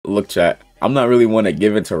Look, chat. I'm not really one to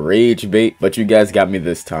give into rage bait, but you guys got me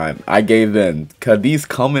this time. I gave in, cause these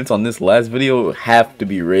comments on this last video have to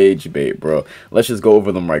be rage bait, bro. Let's just go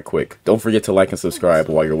over them right quick. Don't forget to like and subscribe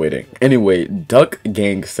while you're waiting. Anyway, Duck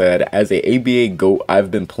Gang said, as a ABA GOAT, I've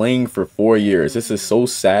been playing for 4 years. This is so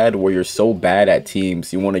sad where you're so bad at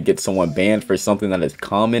teams. You want to get someone banned for something that is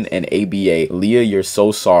common in ABA. Leah, you're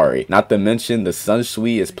so sorry. Not to mention the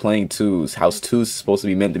Sunsui is playing twos. House twos is supposed to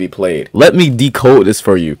be meant to be played. Let me decode this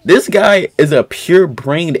for you. This guy is a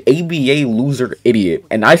pure-brained ABA loser idiot,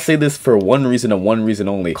 and I say this for one reason and one reason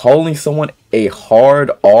only. Calling someone a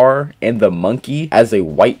hard R and the monkey as a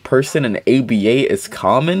white person in ABA is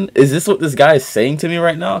common? Is this what this guy is saying to me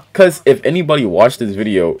right now? Because if anybody watched this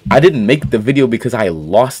video, I didn't make the video because I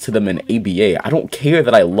lost to them in ABA. I don't care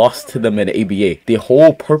that I lost to them in ABA. The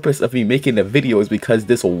whole purpose of me making the video is because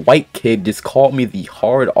this white kid just called me the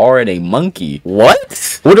hard R and a monkey.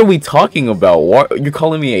 What? What are we talking about? What, you're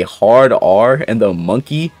calling me a hard R and the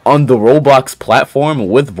monkey on the Roblox platform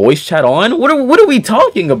with voice chat on? What are we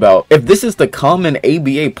talking about? If this is the common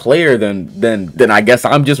ABA player, then I guess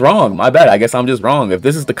I'm just wrong. My bad. I guess I'm just wrong. If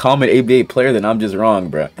this is the common ABA player, then I'm just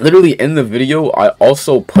wrong, bruh. Literally in the video, I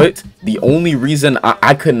also put the only reason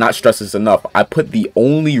I could not stress this enough. I put the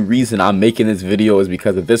only reason I'm making this video is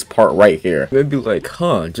because of this part right here. They'd be like,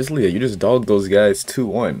 huh, Justleeahh, you just dogged those guys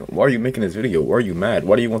 2-1. Why are you making this video? Why are you mad?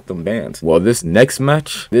 Why do you want them banned? Well, this next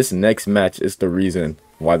match is the reason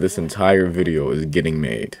why this entire video is getting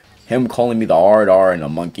made. Him calling me the hard R and a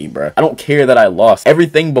monkey, bruh. I don't care that I lost.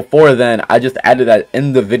 Everything before then, I just added that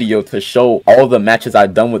in the video to show all the matches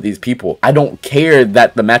I've done with these people. I don't care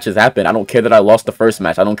that the matches happened. I don't care that I lost the first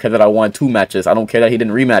match. I don't care that I won 2 matches. I don't care that he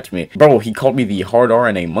didn't rematch me. Bro, he called me the hard R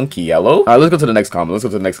and a monkey. Hello? Alright, let's go to the next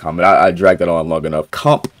comment. I dragged that on long enough.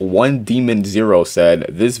 Comp1Demon0 said,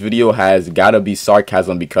 this video has gotta be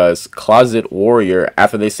sarcasm because Closet Warrior,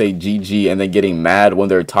 after they say GG and then getting mad when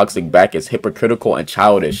they're toxic back, is hypocritical and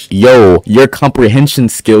childish. Yo, your comprehension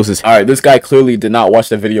skills is... Alright, this guy clearly did not watch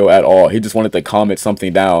the video at all. He just wanted to comment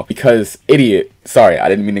something down because, idiot. Sorry, I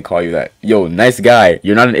didn't mean to call you that. Yo, nice guy.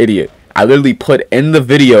 You're not an idiot. I literally put in the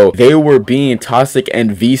video, they were being toxic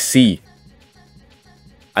and VC.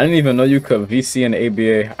 I didn't even know you could VC in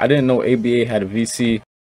ABA. I didn't know ABA had a VC,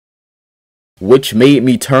 which made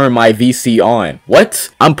me turn my VC on.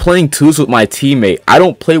 What? I'm playing twos with my teammate. I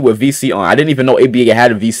don't play with VC on. I didn't even know ABA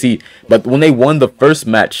had a VC. But when they won the first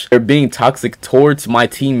match, they're being toxic towards my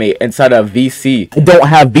teammate inside of VC. I don't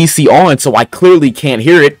have VC on, so I clearly can't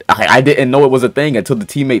hear it. I didn't know it was a thing until the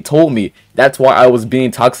teammate told me. That's why I was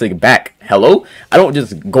being toxic back. Hello? I don't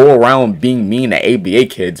just go around being mean to ABA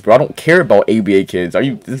kids, bro. I don't care about ABA kids. Are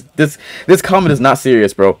you... This comment is not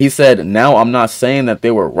serious, bro. He said, now I'm not saying that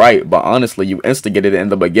they were right, but honestly, you instigated it in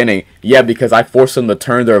the beginning. Yeah, because I forced them to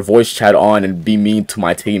turn their voice chat on and be mean to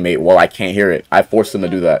my teammate while I can't hear it. I forced them to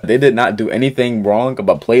do that. They did not do anything wrong,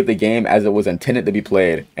 but played the game as it was intended to be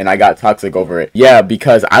played, and I got toxic over it. Yeah,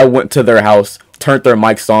 because I went to their house, turned their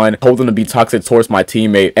mics on, told them to be toxic towards my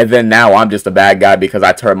teammate, and then now I'm just a bad guy because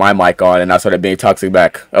I turned my mic on and I started being toxic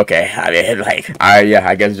back. Okay, I mean, like, alright, yeah,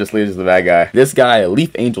 I guess Justleeahh is the bad guy. This guy,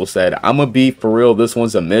 Leaf Angel, said, I'ma be for real, this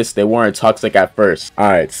one's a miss. They weren't toxic at first.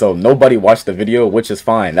 Alright, so nobody watched the video, which is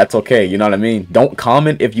fine. That's okay, you know what I mean? Don't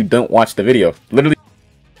comment if you don't watch the video. Literally,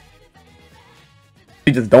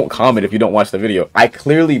 just don't comment if you don't watch the video. I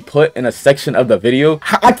clearly put in a section of the video,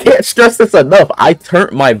 I can't stress this enough, I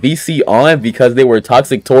turned my VC on because they were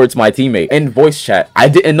toxic towards my teammate in voice chat. I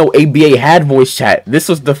didn't know ABA had voice chat. This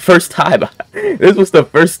was the first time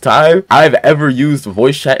I've ever used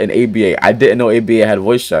voice chat in ABA. I didn't know ABA had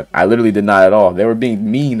voice chat. I literally did not at all. They were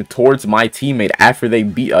being mean towards my teammate after they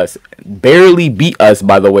beat us. Barely beat us,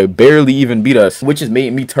 by the way. Barely even beat us, which has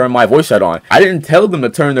made me turn my voice chat on. I didn't tell them to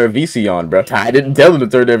turn their VC on, bro. I didn't tell them to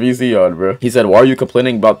turn their VC on, bro. He said, why are you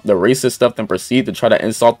complaining about the racist stuff and proceed to try to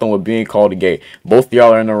insult them with being called gay? Both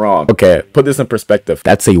y'all are in the wrong. Okay, put this in perspective.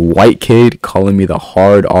 That's a white kid calling me the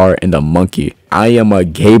hard R and the monkey. I am a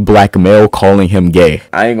gay black male calling him gay.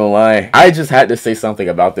 I ain't gonna lie. I just had to say something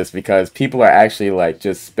about this because people are actually like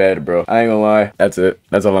just sped, bro. I ain't gonna lie. That's it.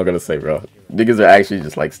 That's all I'm gonna say, bro. Niggas are actually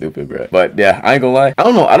just like stupid, bro. But yeah, I ain't gonna lie. I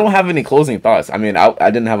don't know. I don't have any closing thoughts. I mean, I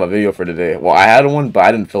didn't have a video for today. Well, I had one, but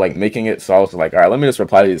I didn't feel like making it. So I was like, all right, let me just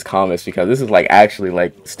reply to these comments because this is like actually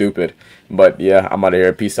like stupid. But yeah, I'm out of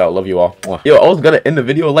here. Peace out. Love you all. Yo, I was gonna end the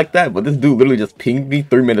video like that, but this dude literally just pinged me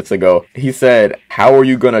 3 minutes ago. He said, how are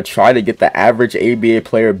you gonna try to get the average ABA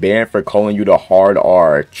player banned for calling you the hard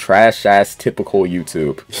R? Trash ass typical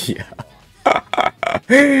YouTube. Yeah.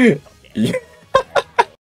 Yeah.